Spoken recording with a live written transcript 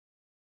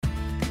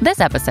This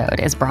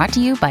episode is brought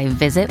to you by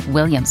Visit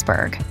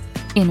Williamsburg.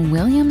 In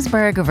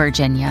Williamsburg,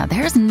 Virginia,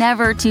 there's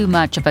never too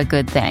much of a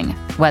good thing.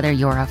 Whether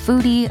you're a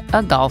foodie,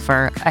 a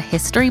golfer, a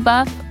history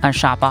buff, a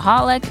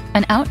shopaholic,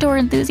 an outdoor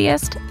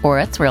enthusiast, or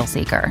a thrill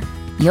seeker,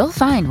 you'll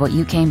find what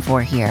you came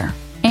for here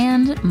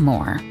and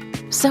more.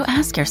 So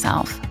ask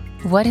yourself,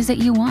 what is it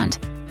you want?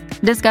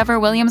 Discover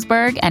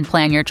Williamsburg and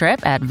plan your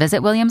trip at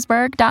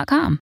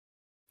visitwilliamsburg.com.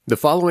 The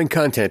following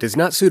content is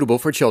not suitable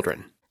for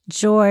children.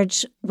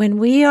 George, when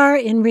we are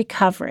in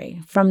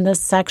recovery from the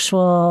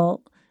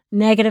sexual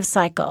negative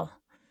cycle,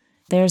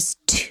 there's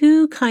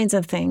two kinds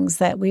of things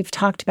that we've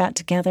talked about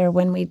together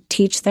when we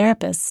teach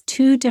therapists,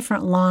 two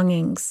different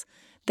longings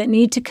that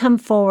need to come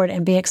forward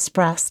and be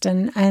expressed.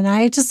 And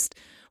I just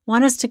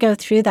want us to go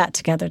through that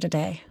together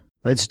today.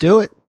 Let's do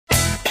it.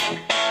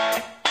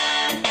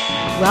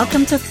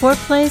 Welcome to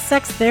Foreplay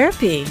Sex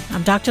Therapy.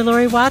 I'm Dr.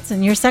 Lori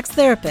Watson, your sex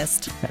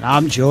therapist. And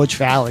I'm George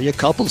Fowler, your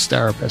couples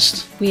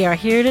therapist. We are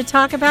here to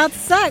talk about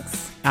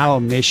sex. Our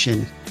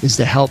mission is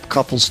to help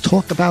couples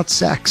talk about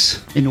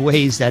sex in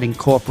ways that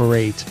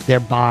incorporate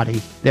their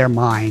body, their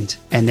mind,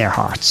 and their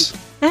hearts.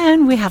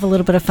 And we have a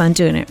little bit of fun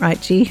doing it,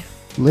 right, G?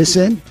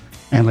 Listen,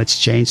 and let's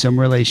change some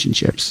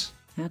relationships.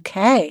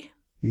 Okay.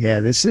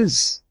 Yeah, this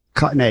is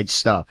cutting-edge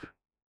stuff.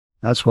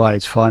 That's why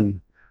it's fun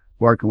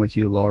working with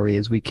you, Lori,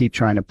 as we keep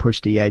trying to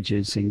push the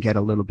edges and get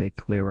a little bit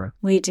clearer.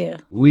 We do.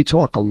 We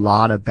talk a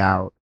lot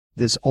about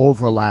this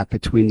overlap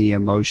between the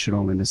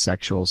emotional and the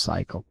sexual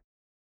cycle.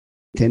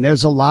 And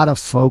there's a lot of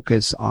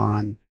focus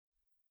on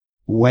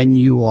when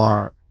you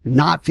are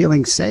not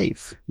feeling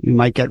safe. You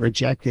might get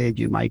rejected.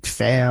 You might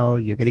fail.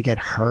 You're going to get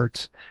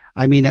hurt.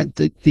 I mean,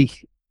 the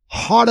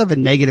heart of a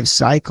negative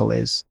cycle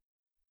is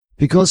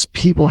because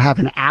people have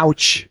an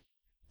ouch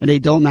and they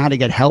don't know how to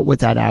get help with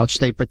that ouch.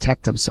 They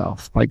protect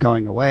themselves by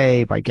going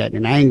away, by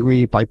getting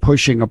angry, by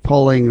pushing or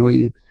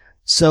pulling.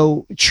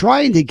 So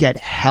trying to get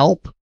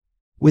help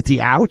with the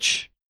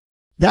ouch,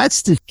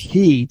 that's the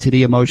key to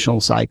the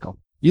emotional cycle.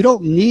 You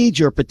don't need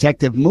your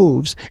protective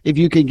moves if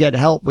you can get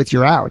help with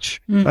your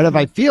ouch. Mm-hmm. But if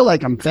I feel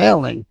like I'm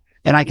failing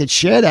and I could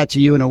share that to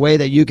you in a way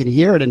that you can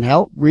hear it and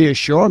help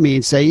reassure me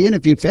and say, even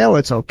if you fail,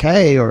 it's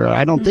okay. Or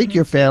I don't think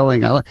you're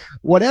failing.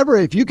 Whatever,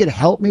 if you could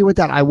help me with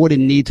that, I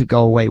wouldn't need to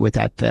go away with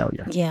that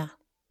failure. Yeah.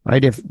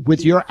 Right. If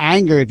with your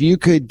anger, if you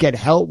could get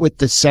help with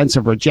the sense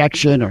of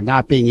rejection or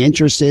not being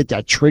interested,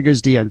 that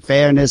triggers the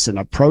unfairness and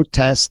a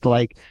protest,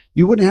 like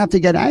you wouldn't have to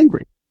get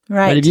angry.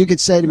 Right. But if you could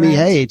say to me,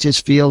 hey, it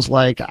just feels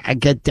like I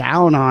get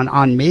down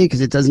on me because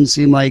it doesn't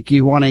seem like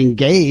you want to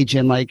engage.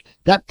 And like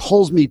that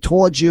pulls me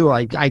towards you.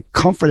 I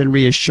comfort and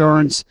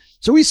reassurance.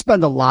 So we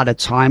spend a lot of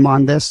time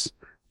on this.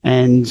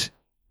 And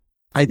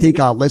I think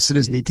our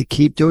listeners need to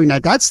keep doing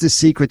that. That's the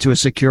secret to a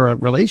secure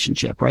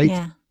relationship, right?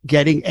 Yeah.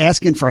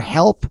 Asking for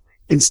help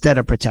instead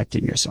of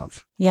protecting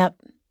yourself. Yep.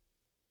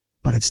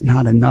 But it's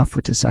not enough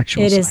with the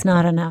sexual cycle. It is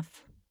not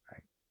enough.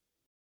 Right.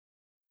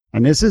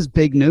 And this is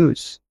big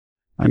news.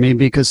 I mean,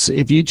 because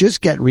if you just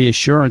get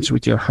reassurance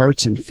with your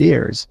hurts and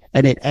fears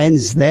and it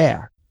ends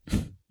there,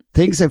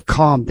 things have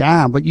calmed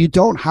down, but you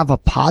don't have a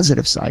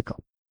positive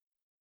cycle.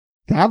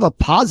 To have a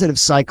positive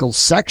cycle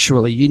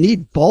sexually, you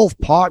need both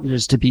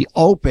partners to be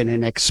open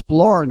and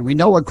explore. And we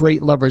know what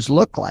great lovers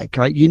look like,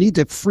 right? You need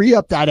to free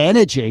up that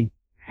energy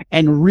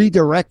and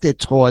redirect it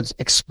towards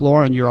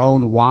exploring your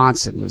own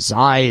wants and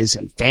desires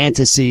and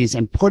fantasies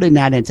and putting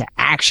that into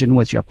action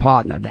with your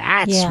partner.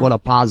 That's what a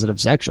positive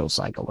sexual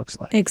cycle looks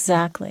like.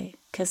 Exactly.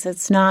 Because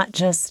it's not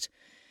just,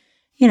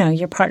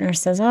 your partner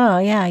says, oh,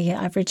 yeah,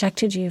 I've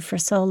rejected you for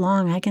so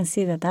long. I can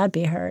see that that'd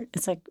be hurt.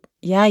 It's like,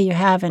 yeah, you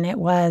have, and it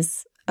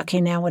was. Okay,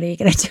 now what are you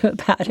going to do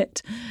about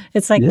it?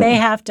 It's like they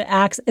have to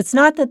act. It's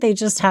not that they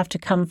just have to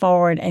come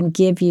forward and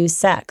give you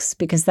sex,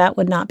 because that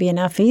would not be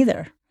enough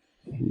either.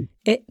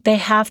 Mm-hmm. They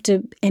have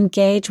to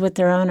engage with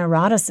their own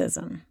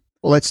eroticism.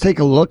 Well, let's take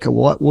a look at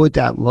what would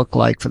that look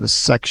like for the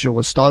sexual.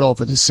 We'll start off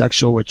with the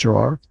sexual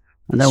withdrawer.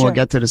 And then we'll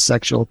get to the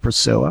sexual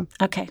pursuer.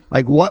 Okay.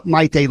 Like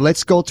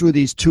let's go through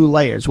these two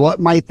layers. What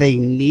might they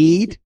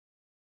need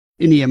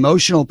in the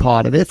emotional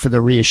part of it for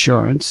the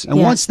reassurance? And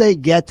once they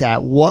get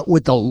that, what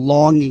would the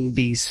longing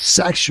be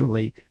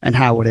sexually and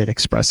how would it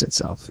express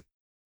itself?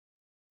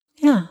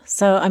 Yeah.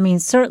 So, I mean,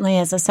 certainly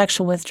as a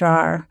sexual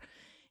withdrawer,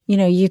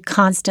 you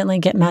constantly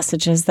get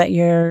messages that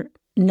you're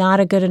not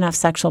a good enough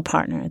sexual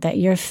partner, that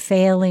you're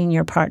failing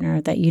your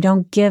partner, that you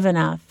don't give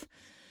enough,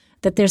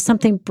 that there's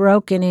something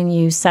broken in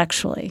you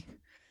sexually.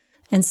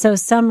 And so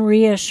some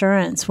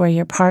reassurance where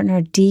your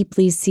partner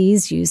deeply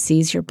sees you,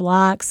 sees your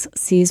blocks,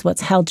 sees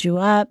what's held you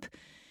up,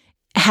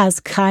 has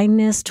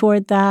kindness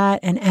toward that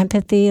and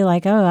empathy,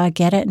 like, oh, I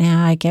get it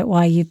now. I get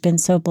why you've been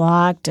so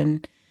blocked.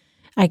 And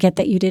I get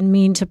that you didn't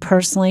mean to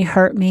personally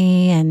hurt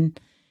me. And,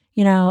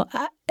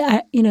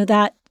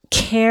 that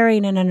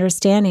caring and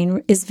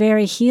understanding is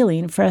very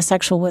healing for a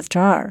sexual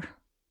withdrawer.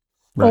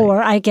 Right.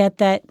 Or I get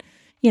that,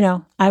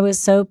 I was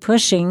so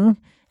pushing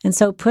and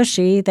so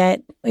pushy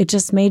that it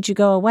just made you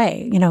go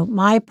away.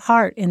 My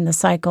part in the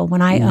cycle,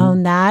 when I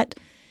own that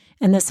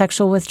and the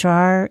sexual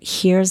withdrawer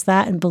hears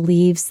that and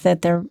believes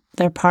that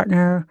their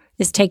partner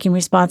is taking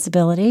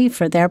responsibility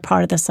for their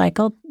part of the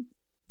cycle.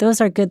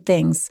 Those are good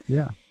things.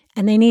 Yeah.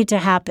 And they need to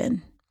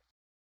happen.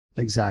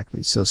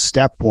 Exactly. So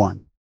step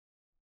one,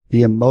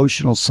 the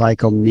emotional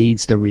cycle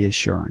needs the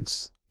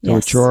reassurance. The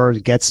withdrawer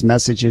gets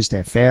messages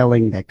they're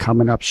failing, they're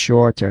coming up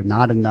short, they're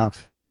not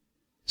enough.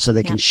 So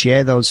they can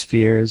share those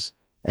fears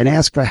and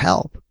ask for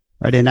help.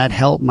 Right? And that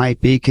help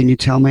might be, can you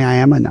tell me I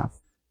am enough?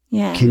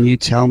 Yeah. Can you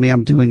tell me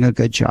I'm doing a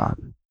good job?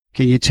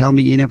 Can you tell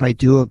me even if I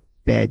do a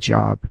bad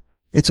job,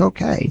 it's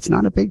okay. It's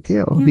not a big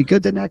deal. It'll be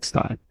good the next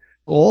time.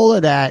 All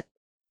of that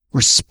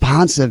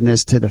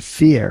responsiveness to the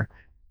fear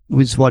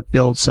was what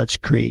builds such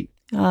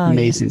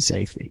amazing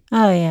safety.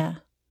 Oh, yeah.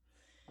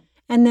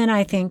 And then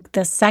I think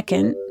the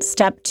second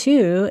step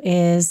too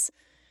is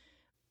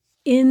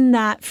in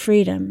that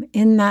freedom,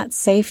 in that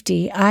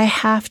safety, I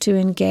have to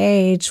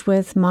engage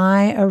with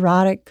my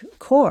erotic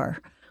core,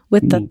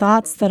 with the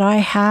thoughts that I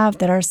have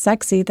that are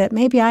sexy that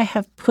maybe I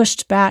have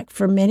pushed back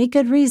for many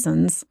good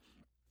reasons.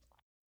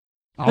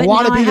 I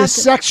want to be the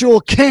sexual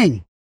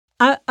king.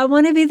 I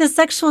want to be the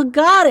sexual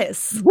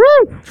goddess.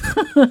 Woo!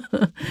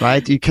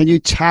 Right? Can you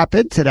tap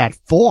into that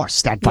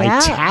force, that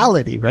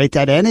vitality, right?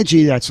 That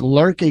energy that's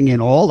lurking in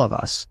all of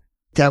us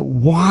that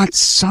wants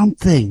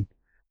something,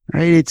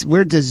 right?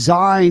 We're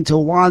designed to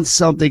want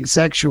something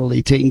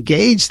sexually, to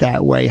engage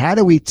that way. How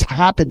do we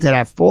tap into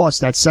that force,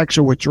 that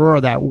sexual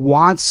withdrawal that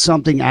wants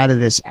something out of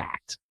this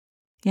act?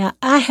 Yeah,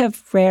 I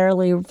have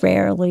rarely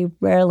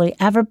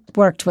ever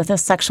worked with a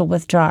sexual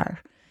withdrawer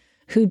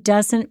who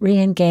doesn't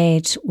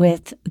re-engage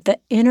with the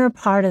inner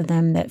part of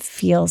them that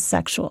feels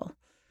sexual.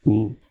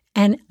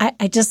 And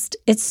I just,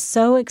 it's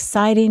so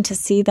exciting to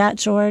see that,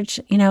 George.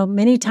 You know,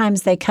 many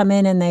times they come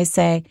in and they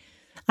say,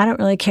 I don't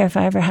really care if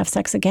I ever have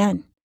sex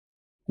again.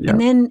 Yep. And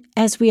then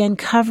as we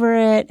uncover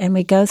it and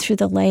we go through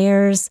the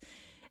layers,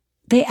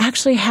 they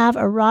actually have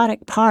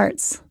erotic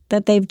parts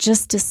that they've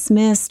just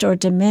dismissed or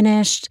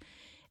diminished.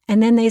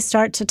 And then they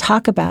start to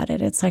talk about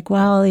it. It's like,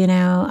 well, you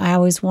know, I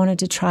always wanted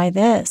to try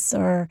this,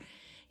 or,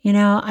 you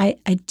know, I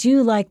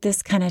do like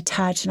this kind of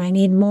touch and I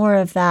need more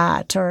of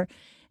that. Or,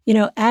 you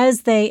know,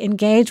 as they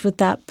engage with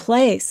that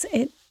place,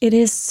 it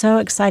is so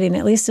exciting.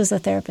 At least as a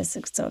therapist,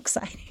 it's so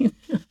exciting.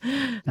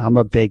 I'm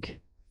a big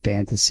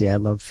fantasy. I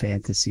love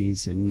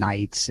fantasies and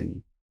knights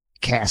and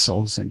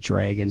castles and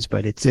dragons,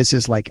 but this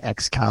is like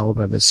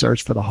Excalibur, the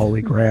search for the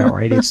Holy Grail,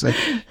 right? It's like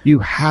you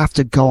have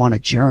to go on a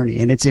journey,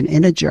 and it's an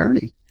inner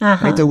journey.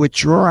 Right? The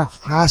withdrawer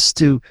has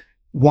to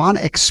want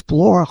to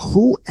explore,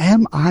 who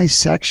am I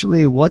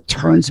sexually, what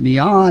turns me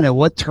on and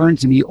what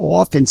turns me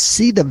off, and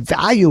see the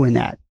value in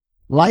that.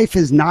 Life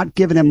has not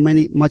given them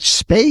much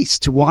space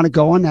to want to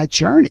go on that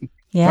journey.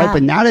 Yeah. Right?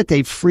 But now that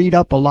they've freed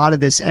up a lot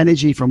of this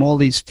energy from all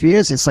these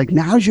fears, it's like,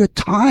 now's your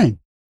time.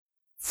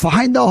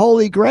 Find the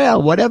Holy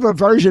Grail, whatever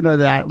version of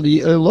that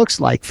it looks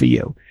like for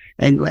you.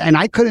 And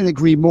I couldn't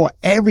agree more.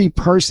 Every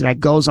person that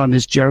goes on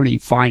this journey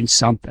finds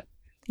something.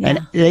 Yeah.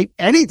 And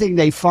anything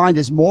they find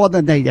is more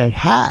than they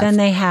have. Than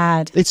they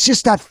had. It's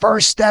just that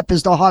first step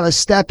is the hardest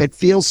step. It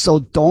feels so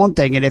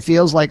daunting, and it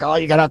feels like, oh,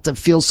 you're going to have to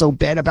feel so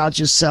bad about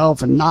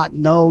yourself and not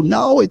know.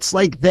 No, it's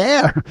like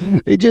there.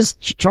 You're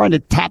just trying to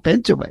tap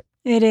into it.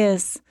 It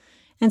is.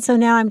 And so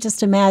now I'm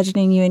just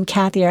imagining you and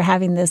Kathy are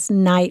having this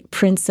knight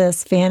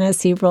princess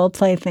fantasy role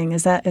play thing.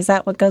 Is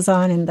that what goes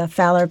on in the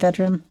Fowler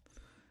bedroom?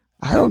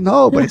 I don't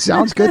know, but it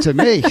sounds good to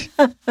me.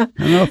 I don't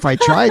know if I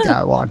tried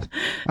that one.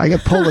 I could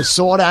pull a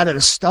sword out of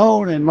the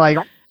stone and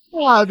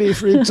I'd be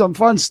some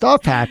fun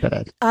stuff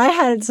happening. I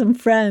had some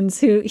friends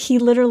who he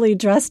literally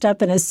dressed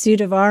up in a suit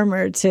of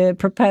armor to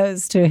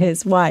propose to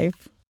his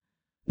wife.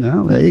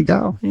 No, there you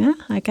go. Yeah,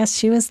 I guess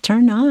she was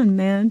turned on,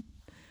 man.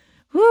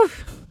 Whew.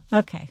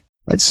 Okay.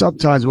 That's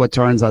sometimes what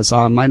turns us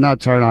on. Might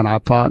not turn on our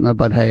partner,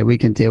 but hey, we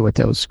can deal with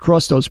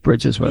cross those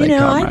bridges where they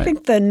come. I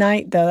think the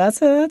night though,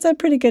 that's a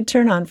pretty good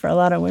turn on for a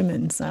lot of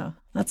women. So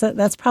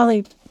that's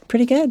probably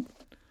pretty good.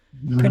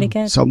 Pretty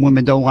good. Some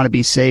women don't want to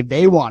be saved;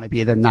 they want to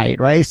be the knight,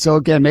 right? So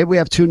again, maybe we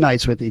have two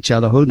knights with each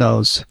other. Who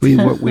knows? We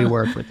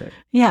work with it.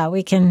 Yeah,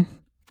 we can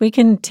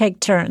take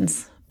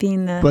turns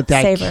being the. But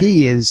that saver.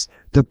 Key is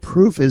the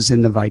proof is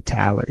in the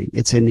vitality.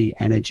 It's in the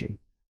energy,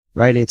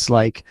 right? It's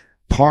like.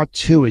 Part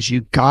two is you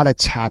got to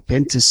tap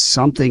into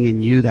something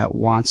in you that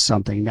wants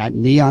something, that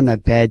knee on the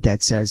bed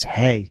that says,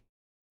 hey,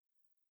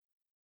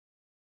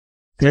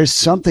 there's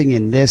something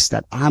in this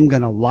that I'm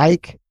going to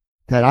like,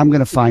 that I'm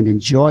going to find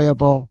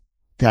enjoyable,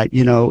 that,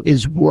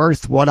 is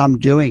worth what I'm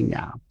doing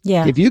now.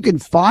 Yeah. If you can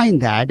find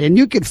that, and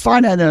you can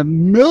find that in a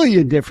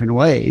million different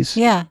ways.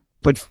 Yeah.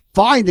 But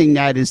finding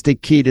that is the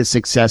key to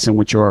success in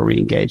withdrawal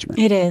re-engagement.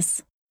 It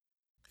is.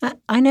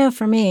 I know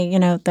for me,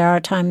 there are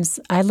times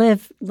I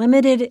live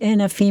limited in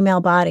a female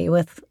body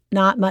with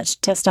not much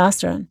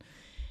testosterone.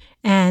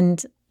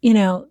 And,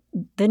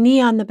 the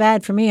knee on the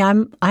bed for me,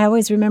 I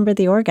always remember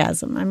the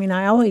orgasm. I mean,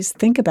 I always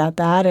think about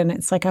that. And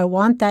it's like, I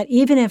want that,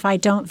 even if I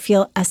don't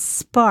feel a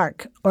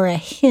spark or a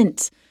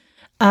hint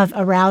of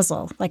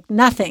arousal, like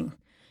nothing.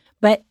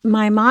 But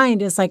my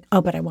mind is like,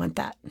 oh, but I want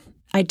that.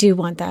 I do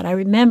want that. I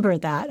remember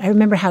that. I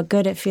remember how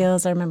good it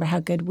feels. I remember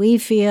how good we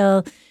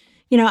feel.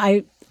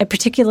 I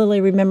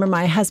particularly remember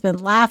my husband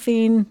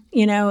laughing,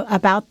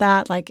 about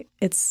that. Like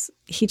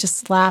he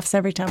just laughs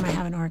every time I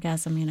have an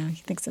orgasm,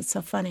 he thinks it's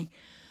so funny.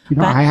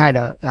 I had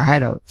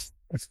a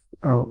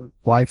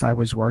wife I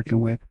was working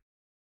with,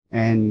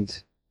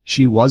 and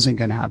she wasn't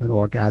going to have an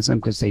orgasm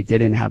because they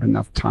didn't have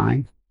enough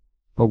time.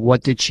 But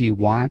what did she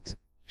want?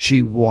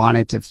 She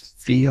wanted to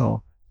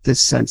feel this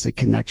sense of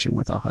connection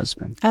with her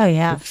husband. Oh,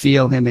 yeah. To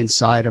feel him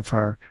inside of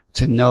her,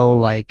 to know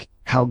like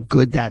how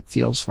good that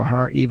feels for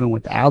her, even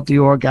without the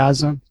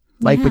orgasm.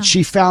 But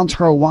she found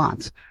her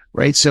want,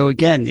 right? So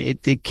again,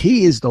 the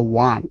key is the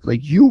want.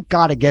 Like, you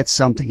got to get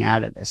something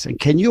out of this. And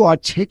can you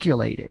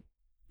articulate it?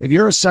 If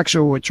you're a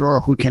sexual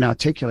withdrawer who can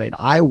articulate,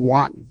 I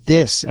want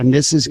this, and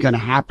this is going to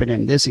happen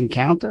in this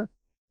encounter,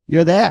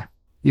 you're there.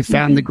 You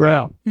found the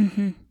ground.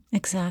 Mm-hmm.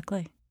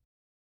 Exactly.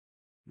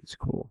 It's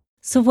cool.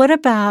 So what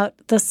about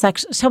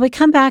shall we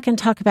come back and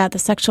talk about the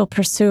sexual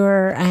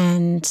pursuer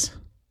and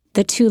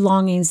the two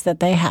longings that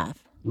they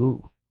have?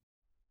 Ooh.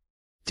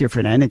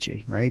 Different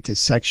energy, right? The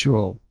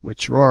sexual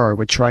withdrawer,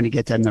 we're trying to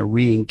get them to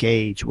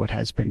re-engage what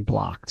has been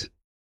blocked.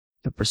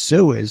 The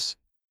pursuers,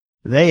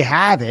 they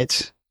have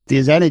it.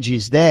 There's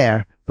energy's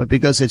there, but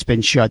because it's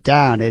been shut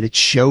down, it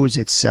shows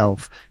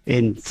itself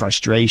in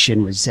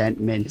frustration,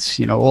 resentment,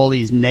 all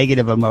these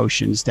negative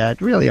emotions that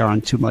really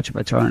aren't too much of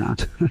a turn on.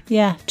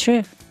 Yeah,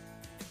 true.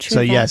 So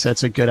yes,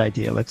 that's a good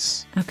idea.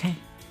 Let's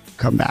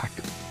come back.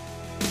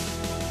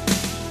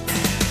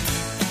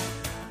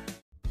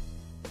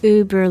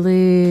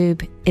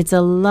 Uberlube. It's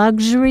a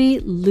luxury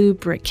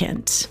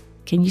lubricant.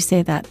 Can you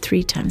say that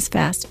 3 times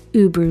fast?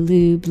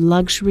 Uberlube,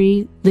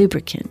 luxury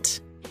lubricant.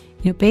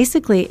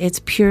 Basically, it's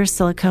pure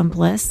silicone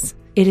bliss.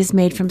 It is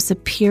made from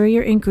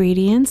superior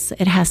ingredients.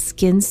 It has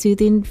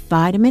skin-soothing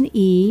vitamin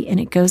E,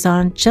 and it goes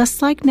on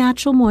just like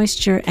natural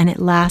moisture, and it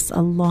lasts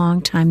a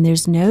long time.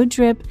 There's no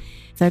drip.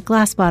 The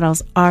glass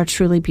bottles are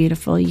truly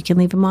beautiful. You can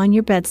leave them on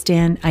your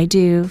bedstand. I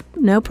do.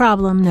 No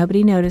problem.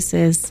 Nobody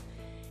notices.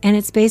 And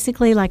it's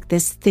basically like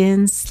this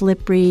thin,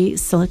 slippery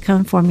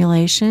silicone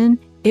formulation.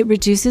 It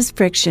reduces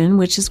friction,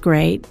 which is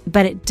great,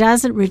 but it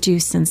doesn't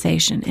reduce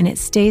sensation, and it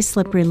stays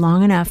slippery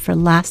long enough for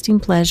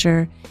lasting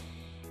pleasure.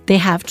 They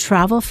have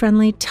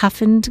travel-friendly,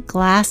 toughened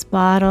glass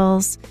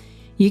bottles.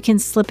 You can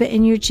slip it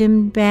in your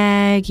gym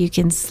bag. You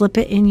can slip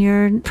it in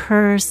your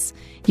purse.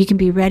 You can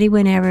be ready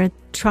whenever.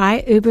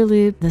 Try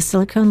Uberlube, the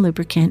silicone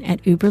lubricant,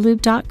 at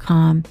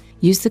uberlube.com.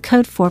 Use the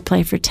code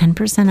FOREPLAY for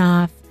 10%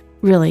 off.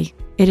 Really,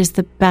 it is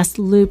the best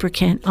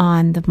lubricant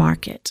on the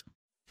market.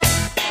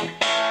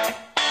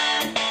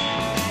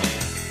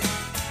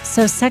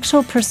 So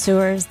sexual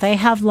pursuers, they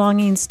have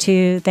longings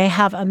too. They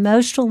have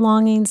emotional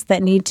longings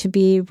that need to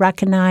be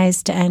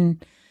recognized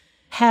and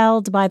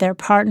held by their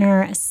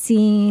partner,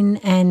 seen,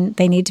 and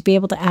they need to be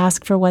able to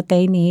ask for what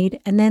they need.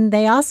 And then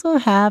they also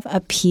have a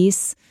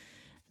piece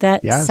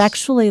that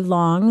sexually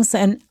longs.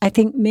 And I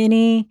think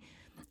many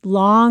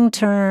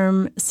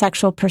long-term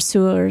sexual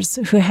pursuers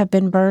who have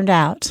been burned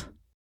out,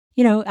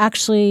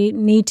 actually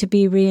need to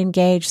be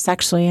re-engaged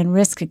sexually and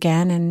risk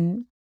again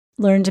and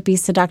learn to be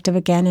seductive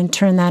again and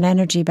turn that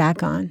energy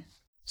back on.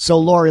 So,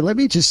 Lori, let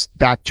me just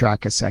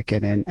backtrack a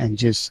second and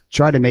just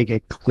try to make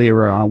it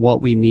clearer on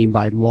what we mean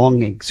by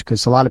longings,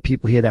 because a lot of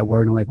people hear that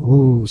word and are like,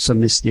 ooh, some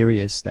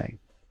mysterious thing.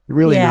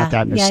 Really not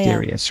that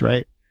mysterious,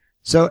 right?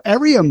 So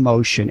every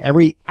emotion,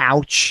 every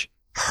ouch,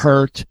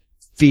 hurt,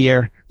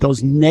 fear,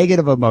 those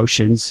negative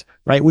emotions,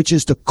 right, which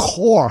is the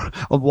core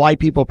of why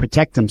people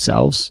protect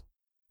themselves.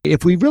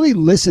 If we really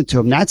listen to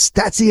them, that's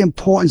the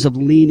importance of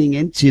leaning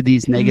into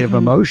these negative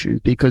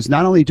emotions, because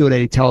not only do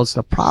they tell us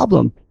the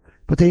problem,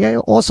 but they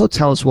also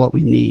tell us what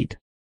we need.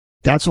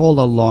 That's all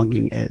the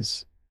longing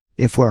is.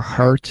 If we're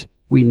hurt,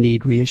 we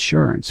need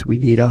reassurance. We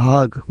need a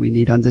hug. We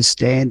need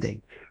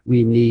understanding.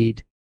 We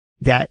need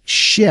that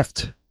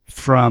shift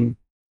from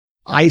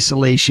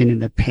isolation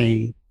and the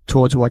pain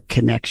towards what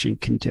connection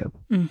can do,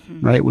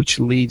 right? Which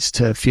leads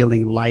to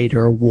feeling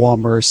lighter,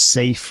 warmer,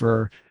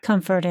 safer.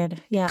 Comforted,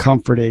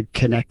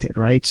 connected,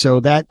 right? So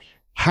that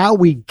how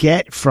we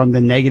get from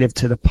the negative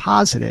to the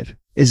positive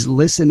is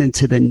listening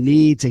to the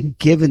needs and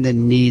giving the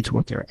needs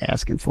what they're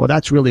asking for.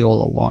 That's really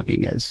all a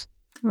longing is.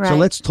 Right. So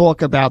let's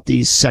talk about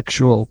these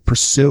sexual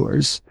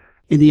pursuers.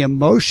 In the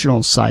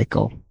emotional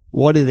cycle,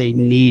 what are they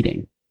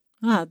needing?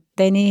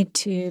 They need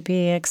to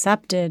be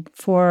accepted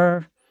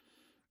for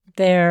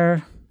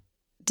their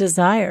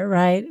desire,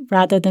 right?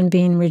 Rather than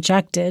being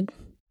rejected.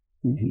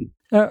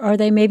 Or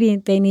they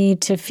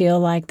need to feel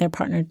like their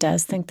partner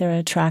does think they're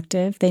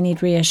attractive. They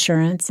need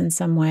reassurance in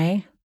some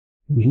way.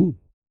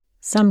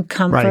 Some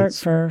comfort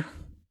for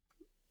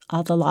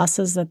all the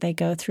losses that they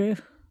go through.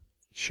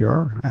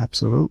 Sure,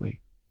 absolutely.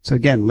 So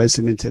again,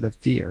 listening to the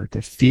fear.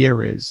 The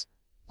fear is,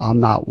 I'm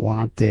not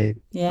wanted.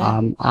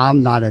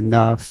 I'm not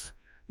enough,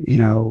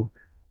 and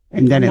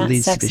then it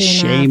leads to the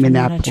shame in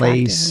that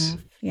place.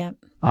 Yep.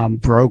 I'm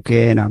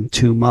broken. I'm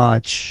too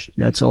much.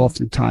 That's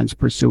oftentimes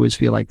pursuers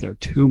feel like they're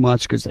too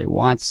much because they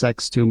want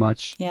sex too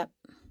much. Yep.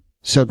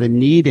 So the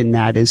need in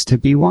that is to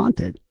be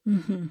wanted,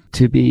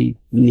 to be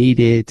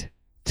needed,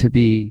 to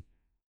be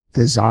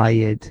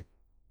desired,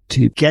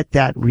 to get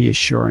that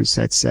reassurance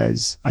that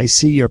says, I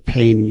see your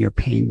pain and your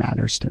pain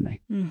matters to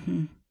me.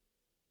 Mm-hmm.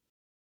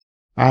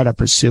 I had a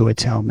pursuer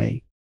tell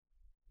me,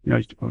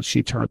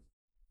 she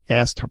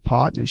asked her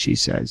partner, she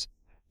says,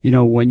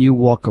 when you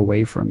walk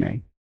away from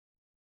me,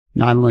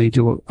 not only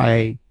do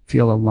I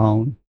feel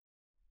alone,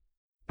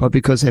 but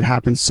because it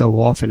happens so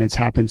often, it's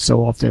happened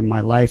so often in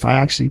my life, I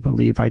actually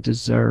believe I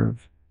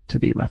deserve to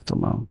be left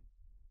alone.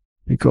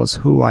 Because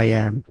who I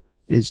am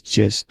is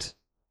just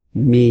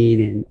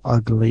mean and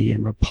ugly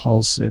and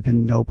repulsive,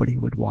 and nobody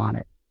would want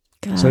it.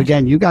 God. So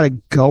again, you got to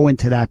go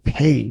into that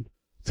pain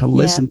to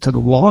listen to the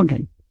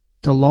longing.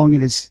 The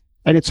longing is,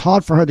 and it's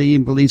hard for her to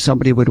even believe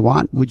somebody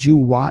would you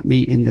want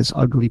me in this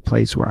ugly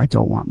place where I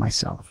don't want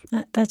myself?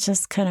 That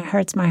just kind of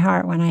hurts my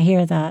heart when I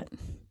hear that.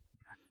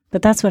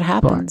 But that's what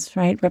happens,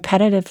 right?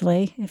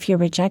 Repetitively, if you're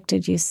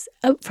rejected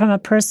from a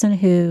person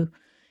who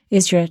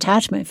is your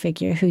attachment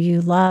figure, who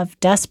you love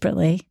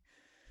desperately,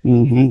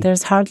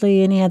 there's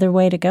hardly any other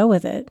way to go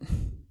with it.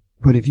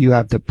 But if you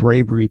have the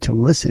bravery to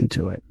listen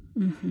to it,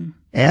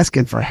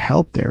 asking for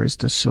help there is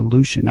the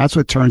solution. That's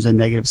what turns a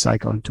negative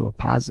cycle into a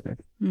positive.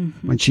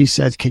 When she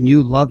says, can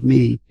you love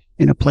me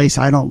in a place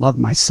I don't love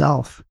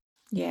myself?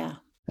 Yeah.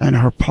 And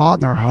her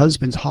partner, her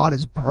husband's heart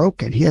is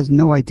broken. He has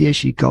no idea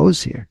she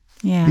goes here.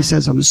 Yeah. He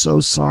says, I'm so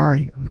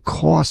sorry. Of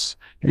course.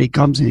 And he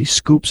comes and he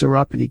scoops her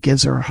up and he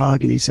gives her a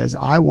hug and he says,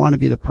 I want to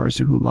be the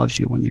person who loves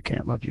you when you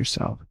can't love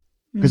yourself.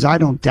 Because I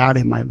don't doubt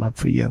in my love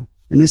for you.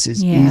 And this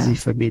is easy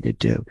for me to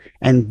do.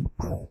 And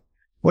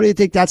what do you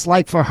think that's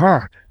like for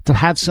her to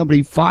have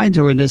somebody find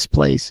her in this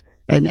place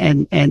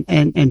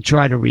and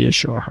try to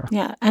reassure her?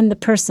 Yeah. And the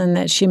person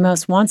that she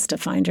most wants to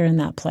find her in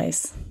that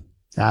place.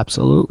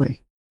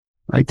 Absolutely.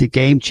 Right. The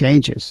game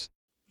changes.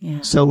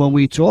 Yeah. So when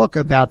we talk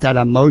about that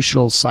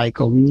emotional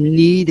cycle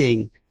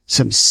needing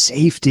some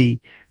safety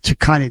to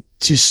kind of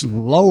just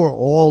lower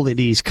all of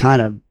these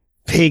kind of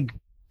big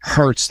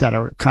hurts that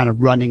are kind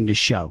of running the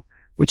show,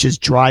 which is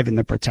driving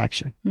the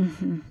protection.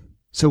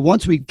 So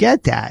once we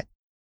get that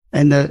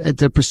and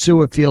the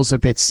pursuer feels a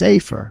bit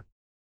safer,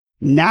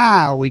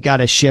 now we got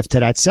to shift to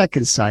that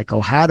second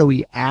cycle. How do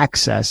we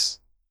access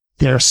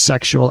their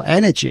sexual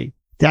energy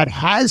that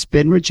has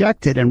been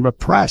rejected and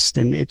repressed,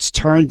 and it's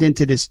turned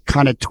into this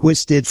kind of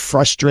twisted,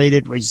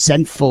 frustrated,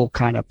 resentful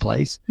kind of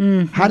place?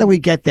 How do we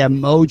get their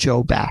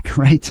mojo back,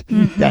 right?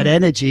 That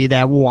energy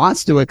that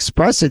wants to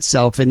express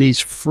itself in these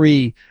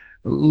free,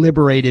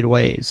 liberated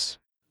ways.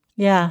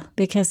 Yeah,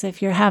 because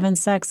if you're having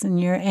sex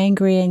and you're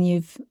angry and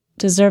you've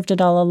deserved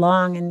it all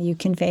along and you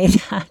convey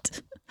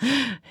that,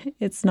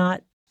 it's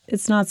not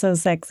so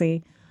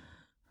sexy.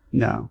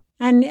 No.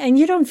 And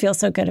you don't feel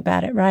so good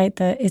about it, right?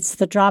 It's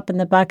the drop in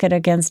the bucket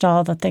against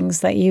all the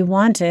things that you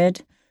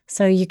wanted,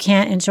 so you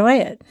can't enjoy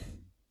it.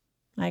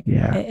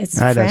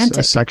 It's I had frantic.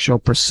 a sexual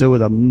pursuer.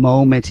 The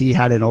moment he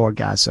had an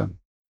orgasm,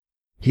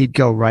 he'd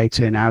go right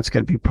to, now it's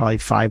going to be probably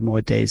 5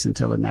 more days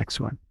until the next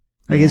one.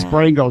 His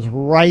brain goes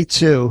right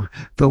to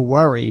the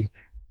worry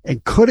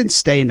and couldn't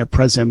stay in the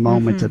present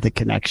moment of the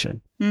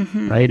connection.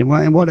 Right.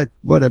 And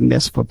what a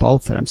miss for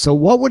both of them. So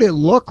what would it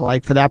look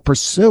like for that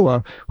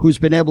pursuer who's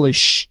been able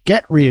to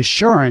get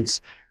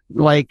reassurance?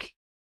 Like,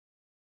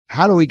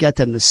 how do we get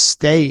them to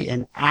stay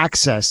and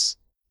access,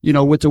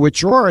 with the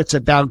withdrawer, it's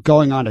about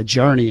going on a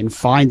journey and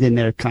finding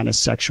their kind of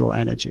sexual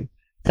energy.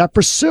 That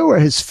pursuer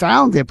has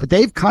found it, but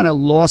they've kind of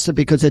lost it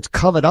because it's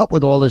covered up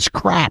with all this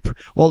crap,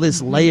 all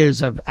these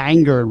layers of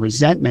anger and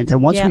resentment.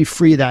 And once we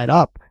free that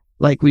up,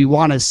 like, we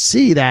want to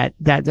see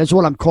that's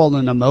what I'm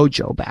calling a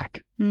mojo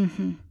back.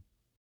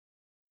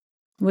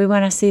 We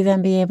want to see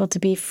them be able to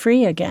be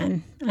free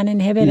again,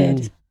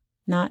 uninhibited,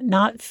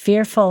 not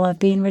fearful of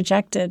being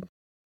rejected.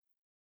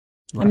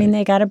 Right. I mean,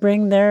 they got to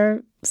bring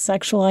their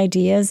sexual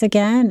ideas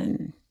again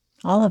and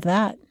all of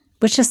that,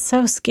 which is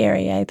so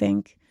scary, I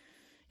think,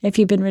 if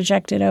you've been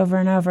rejected over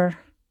and over.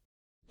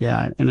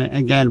 Yeah. And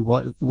again,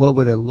 what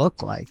would it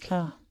look like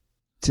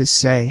to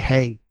say,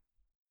 hey,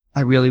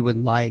 I really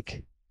would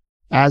like,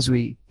 as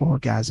we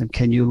orgasm,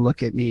 can you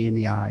look at me in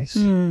the eyes?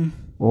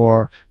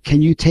 Or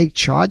can you take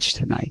charge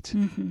tonight?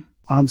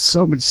 I'm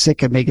so much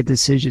sick of making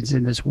decisions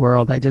in this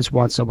world. I just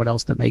want someone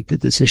else to make the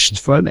decisions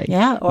for me.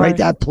 Yeah. Right?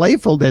 That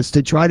playfulness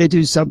to try to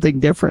do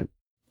something different.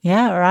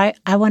 Yeah. Or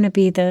I want to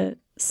be the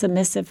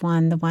submissive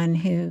one, the one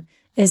who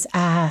is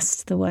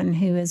asked, the one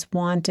who is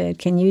wanted.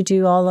 Can you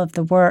do all of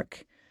the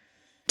work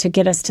to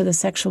get us to the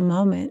sexual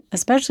moment,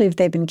 especially if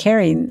they've been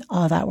carrying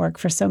all that work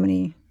for so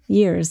many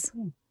years?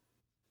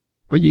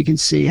 But you can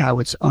see how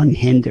it's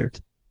unhindered,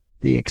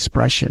 the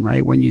expression,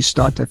 right? When you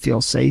start to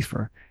feel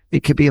safer,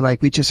 it could be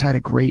like, we just had a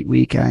great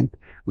weekend.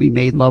 We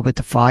made love at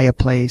the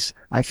fireplace.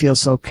 I feel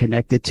so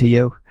connected to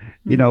you.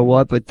 You know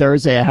what? But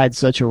Thursday I had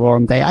such a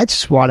warm day. I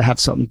just want to have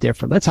something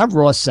different. Let's have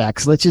raw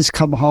sex. Let's just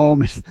come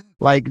home.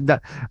 Like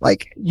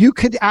you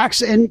could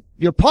actually, and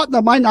your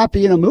partner might not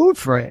be in a mood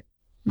for it,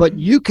 but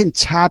you can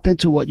tap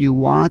into what you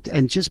want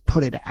and just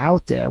put it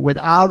out there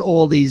without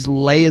all these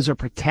layers of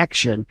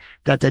protection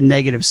that the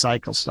negative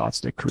cycle starts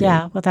to create.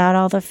 Yeah, without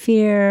all the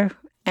fear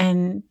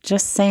and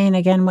just saying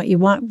again what you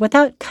want,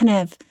 without kind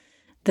of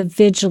the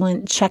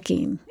vigilant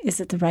checking. Is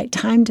it the right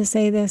time to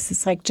say this?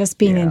 It's like just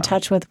being in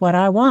touch with what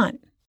I want.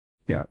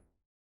 Yeah.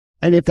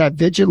 And if that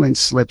vigilance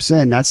slips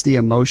in, that's the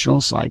emotional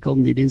cycle,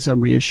 needing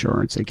some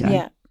reassurance again.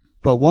 Yeah.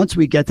 But once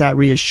we get that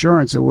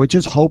reassurance, we're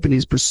just hoping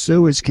these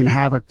pursuers can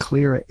have a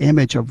clearer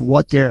image of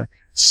what their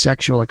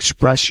sexual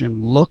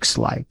expression looks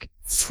like,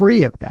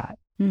 free of that.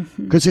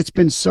 Because it's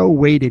been so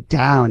weighted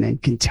down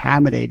and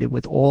contaminated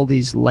with all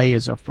these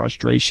layers of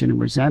frustration and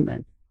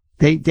resentment.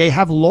 They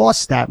have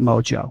lost that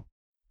mojo.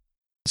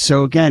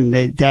 So again,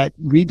 that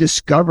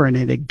rediscovering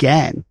it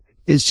again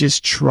is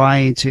just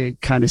trying to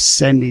kind of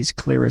send these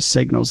clearer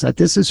signals that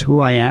this is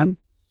who I am.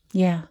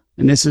 Yeah.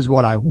 And this is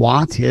what I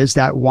want. Here's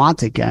that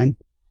want again.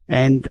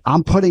 And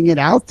I'm putting it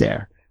out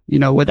there,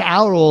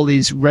 without all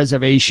these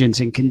reservations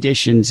and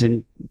conditions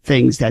and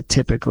things that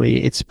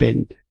typically it's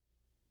been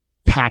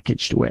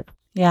packaged with.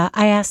 Yeah.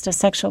 I asked a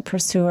sexual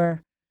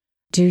pursuer,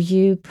 do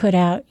you put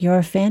out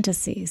your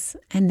fantasies?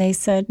 And they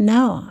said,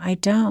 no, I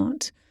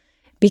don't.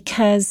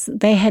 Because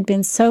they had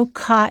been so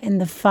caught in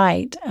the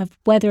fight of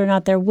whether or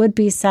not there would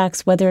be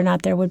sex, whether or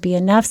not there would be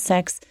enough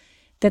sex,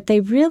 that they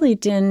really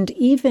didn't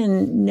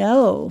even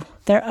know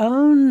their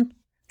own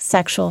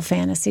sexual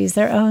fantasies,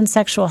 their own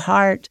sexual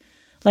heart,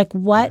 like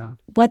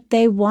what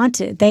they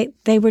wanted.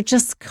 They were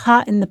just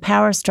caught in the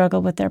power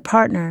struggle with their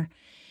partner.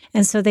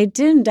 And so they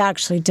didn't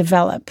actually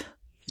develop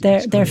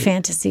their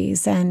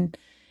fantasies and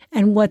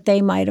what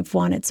they might have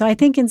wanted. So I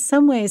think in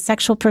some ways,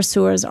 sexual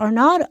pursuers are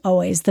not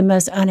always the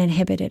most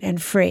uninhibited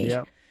and free.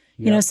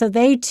 Yeah. So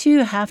they too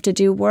have to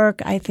do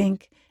work, I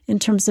think, in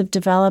terms of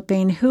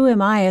developing who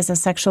am I as a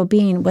sexual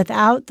being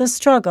without the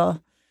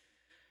struggle.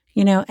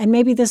 And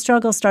maybe the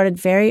struggle started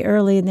very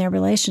early in their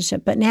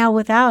relationship, but now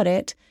without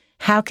it,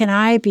 how can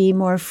I be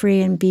more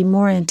free and be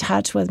more in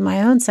touch with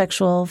my own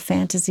sexual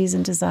fantasies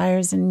and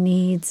desires and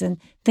needs and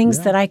things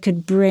that I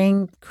could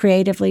bring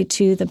creatively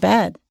to the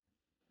bed?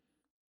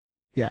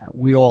 Yeah,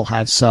 we all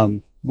have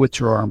some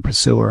withdrawer and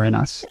pursuer in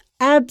us.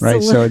 Absolutely.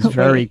 Right, so it's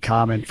very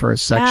common for a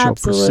sexual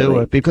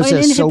pursuer because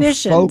they're so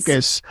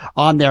focused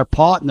on their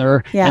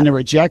partner and the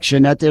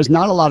rejection that there's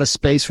not a lot of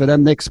space for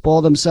them to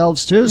explore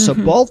themselves too. So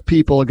both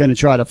people are going to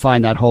try to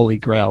find that holy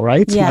grail,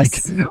 right?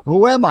 Yes. Like,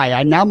 who am I?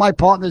 And now my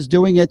partner's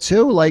doing it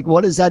too. Like,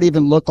 what does that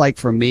even look like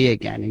for me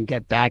again? And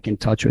get back in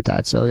touch with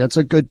that. So that's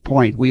a good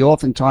point. We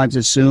oftentimes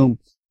assume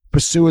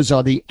pursuers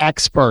are the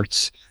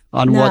experts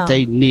on what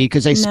they need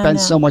because they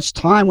spend so much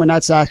time when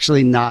that's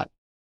actually not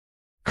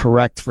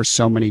correct for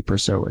so many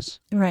pursuers.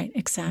 Right,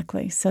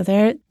 exactly. So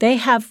they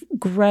have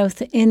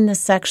growth in the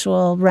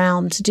sexual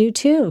realm to do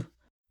too.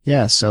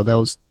 Yeah, so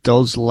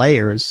those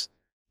layers,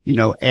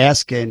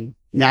 asking,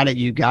 now that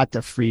you got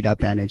the freed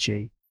up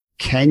energy,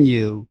 can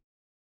you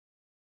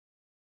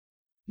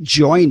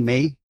join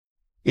me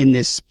in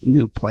this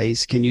new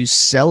place? Can you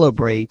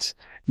celebrate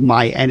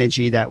my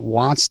energy that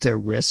wants to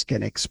risk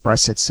and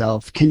express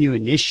itself? Can you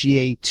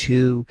initiate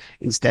too,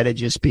 instead of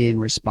just being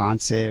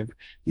responsive?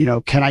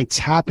 Can I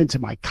tap into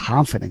my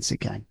confidence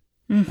again?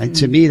 And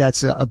to me,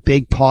 that's a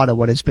big part of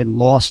what has been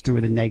lost through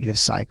the negative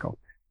cycle.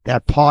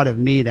 That part of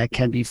me that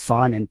can be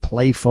fun and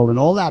playful and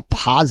all that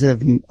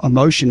positive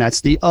emotion.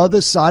 That's the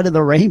other side of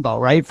the rainbow,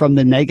 right? From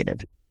the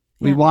negative.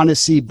 We want to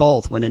see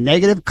both. When the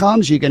negative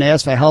comes, you can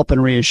ask for help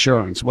and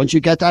reassurance. Once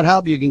you get that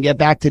help, you can get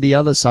back to the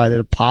other side of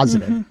the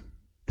positive.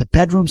 The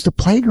bedroom's the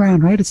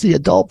playground, right? It's the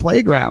adult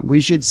playground.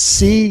 We should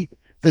see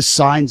the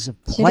signs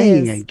of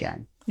playing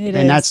again.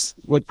 That's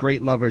what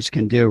great lovers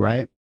can do,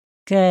 right?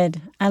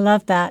 Good. I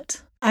love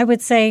that. I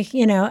would say,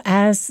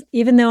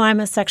 even though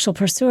I'm a sexual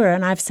pursuer,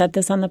 and I've said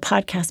this on the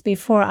podcast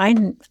before, I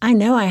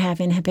know I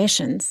have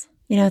inhibitions,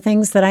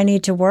 things that I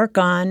need to work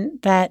on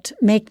that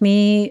make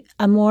me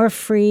a more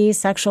free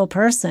sexual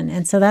person.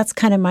 And so that's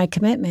kind of my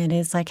commitment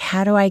is like,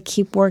 how do I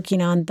keep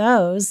working on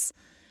those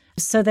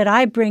so that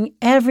I bring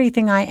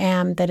everything I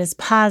am that is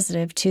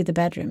positive to the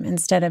bedroom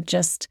instead of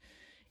just,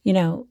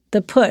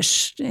 the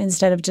push,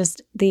 instead of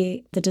just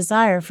the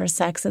desire for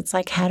sex. It's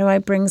like, how do I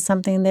bring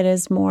something that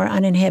is more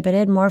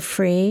uninhibited, more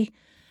free,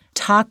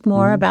 talk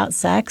more about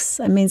sex?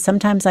 I mean,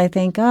 sometimes I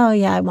think, oh,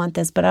 yeah, I want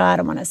this, but I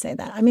don't want to say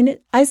that. I mean,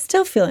 I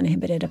still feel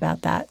inhibited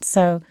about that.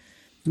 So,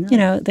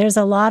 there's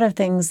a lot of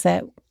things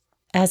that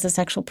as a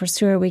sexual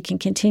pursuer, we can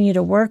continue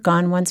to work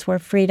on once we're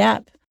freed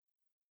up.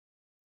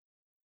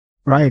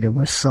 Right, and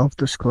we're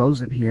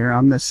self-disclosing here.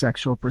 I'm the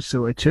sexual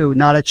pursuer too.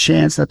 Not a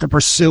chance that the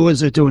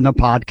pursuers are doing a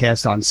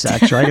podcast on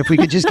sex, right? If we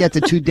could just get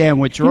the two damn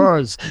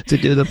withdrawers to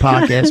do the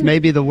podcast,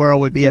 maybe the world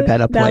would be a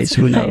better place.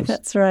 Who knows?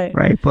 That's right.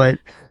 Right, but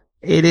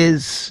it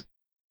is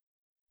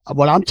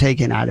what I'm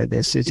taking out of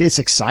this is it's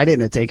exciting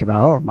to think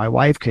about. My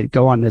wife could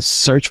go on this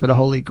search for the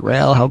Holy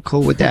Grail. How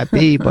cool would that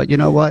be? But you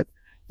know what?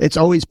 It's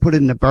always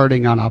putting the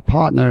burden on our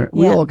partner.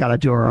 We all got to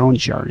do our own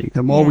journey.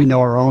 The more we know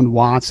our own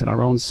wants and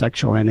our own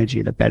sexual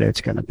energy, the better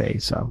it's going to be.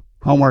 So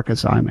homework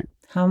assignment.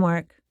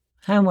 Homework.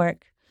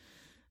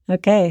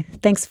 Okay.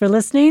 Thanks for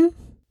listening.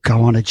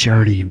 Go on a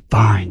journey and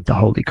find the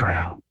Holy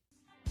Grail.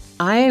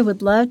 I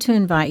would love to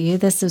invite you.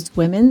 This is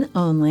women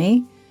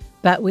only,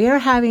 but we are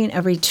having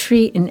a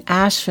retreat in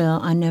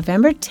Asheville on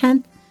November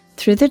 10th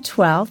through the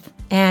 12th.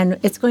 And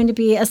it's going to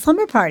be a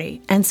slumber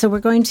party. And so we're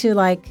going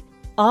to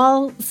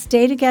all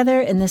stay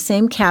together in the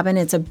same cabin.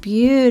 It's a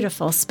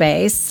beautiful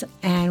space,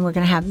 and we're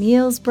going to have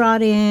meals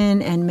brought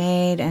in and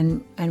made,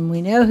 and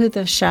we know who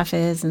the chef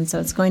is, and so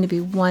it's going to be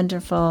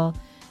wonderful.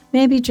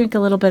 Maybe drink a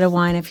little bit of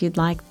wine if you'd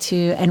like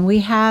to. And we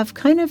have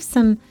kind of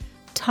some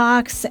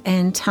talks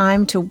and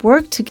time to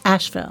work to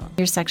Asheville,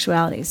 your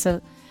sexuality. So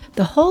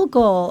the whole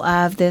goal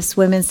of this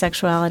women's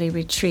sexuality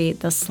retreat,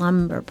 the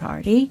slumber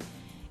party,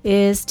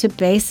 is to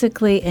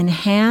basically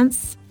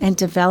enhance and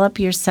develop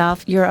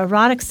yourself, your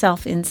erotic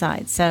self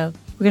inside. So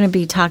we're going to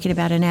be talking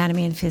about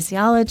anatomy and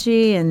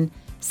physiology and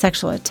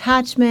sexual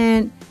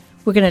attachment.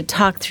 We're going to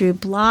talk through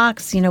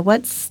blocks,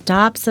 what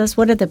stops us,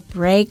 what are the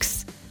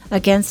brakes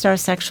against our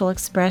sexual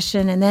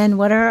expression, and then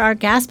what are our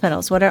gas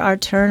pedals, what are our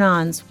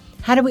turn-ons?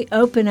 How do we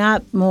open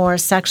up more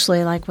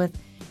sexually, like with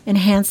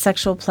enhanced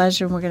sexual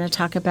pleasure? And we're going to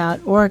talk about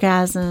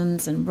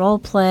orgasms and role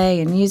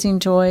play and using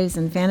toys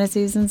and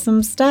fantasies and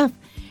some stuff.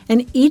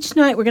 And each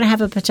night we're going to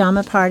have a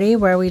pajama party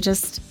where we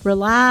just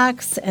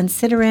relax and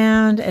sit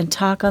around and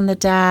talk on the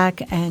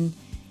deck and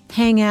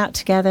hang out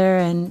together.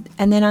 And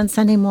then on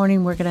Sunday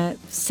morning, we're going to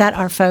set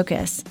our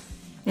focus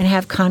and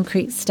have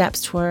concrete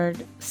steps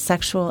toward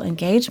sexual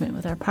engagement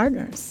with our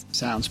partners.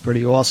 Sounds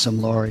pretty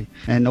awesome, Lori.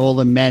 And all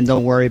the men,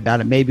 don't worry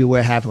about it. Maybe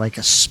we'll have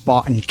a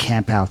Spartan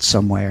camp out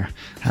somewhere,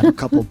 have a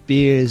couple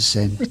beers,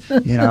 and,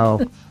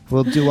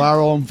 we'll do our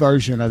own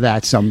version of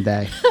that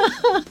someday.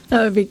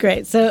 That would be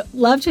great. So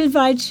love to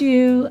invite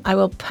you. I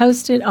will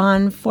post it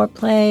on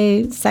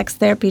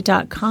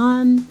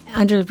foreplaysextherapy.com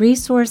under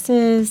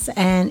resources,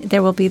 and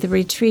there will be the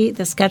retreat,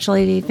 the scheduled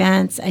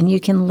events, and you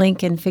can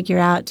link and figure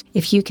out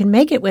if you can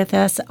make it with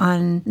us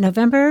on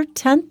November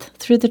 10th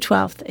through the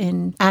 12th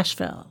in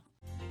Asheville.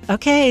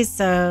 Okay,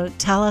 so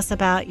tell us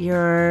about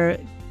your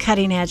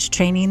cutting-edge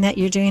training that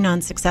you're doing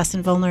on success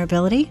and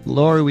vulnerability.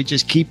 Lori, we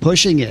just keep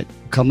pushing it,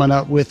 coming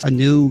up with a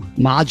new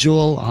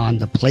module on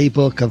the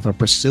playbook of a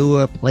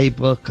pursuer,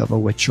 playbook of a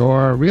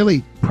withdrawer,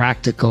 really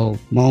practical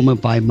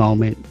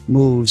moment-by-moment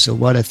moves of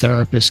what a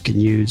therapist can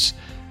use.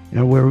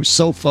 We're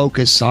so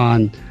focused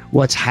on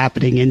what's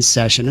happening in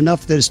session.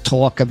 Enough there's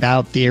talk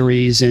about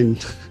theories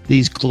and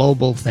these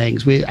global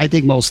things. I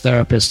think most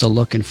therapists are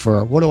looking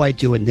for, what do I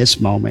do in this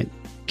moment?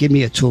 Give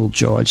me a tool,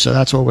 George. So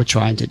that's what we're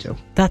trying to do.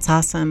 That's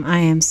awesome. I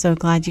am so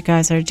glad you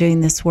guys are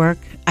doing this work.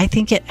 I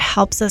think it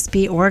helps us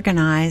be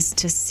organized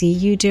to see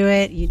you do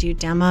it. You do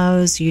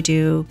demos, you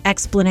do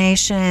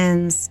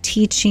explanations,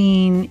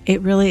 teaching.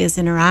 It really is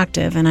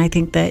interactive. And I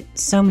think that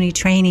so many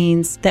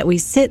trainings that we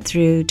sit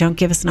through don't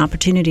give us an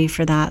opportunity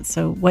for that.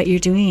 So what you're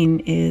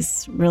doing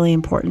is really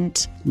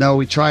important. No,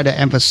 we try to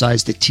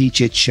emphasize the teach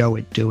it, show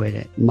it, do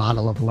it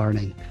model of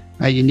learning.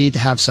 You need to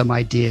have some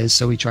ideas,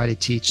 so we try to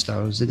teach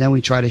those. And then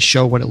we try to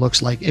show what it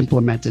looks like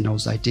implementing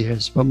those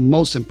ideas. But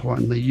most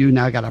importantly, you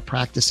now got to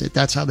practice it.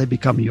 That's how they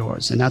become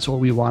yours. And that's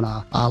what we want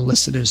our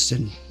listeners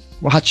and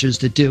watchers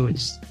to do,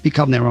 is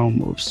become their own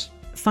moves.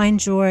 Find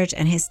George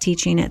and his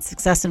teaching at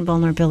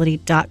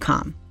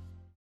successandvulnerability.com.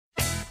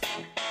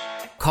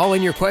 Call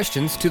in your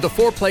questions to the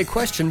Foreplay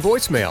question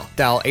voicemail.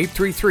 Dial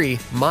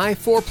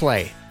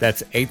 833-MY-4PLAY.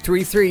 That's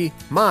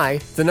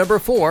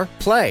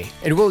 833-MY-4-PLAY.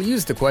 And we'll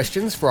use the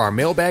questions for our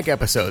mailbag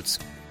episodes.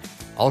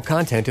 All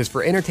content is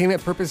for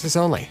entertainment purposes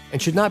only and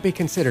should not be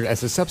considered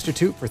as a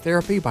substitute for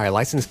therapy by a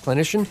licensed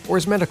clinician or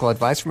as medical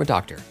advice from a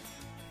doctor.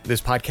 This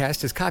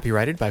podcast is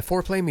copyrighted by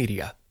Foreplay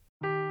Media.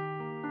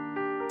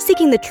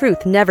 Seeking the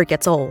truth never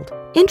gets old.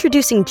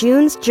 Introducing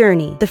June's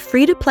Journey, the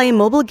free-to-play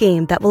mobile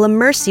game that will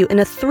immerse you in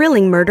a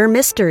thrilling murder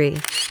mystery.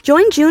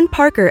 Join June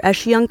Parker as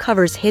she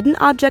uncovers hidden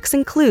objects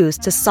and clues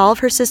to solve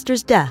her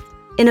sister's death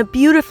in a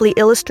beautifully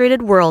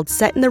illustrated world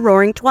set in the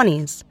Roaring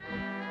 '20s.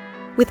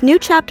 With new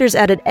chapters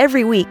added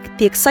every week,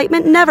 the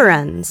excitement never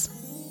ends.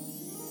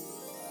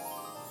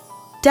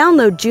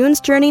 Download June's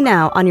Journey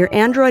now on your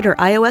Android or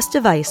iOS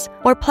device,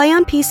 or play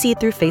on PC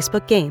through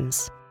Facebook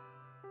Games.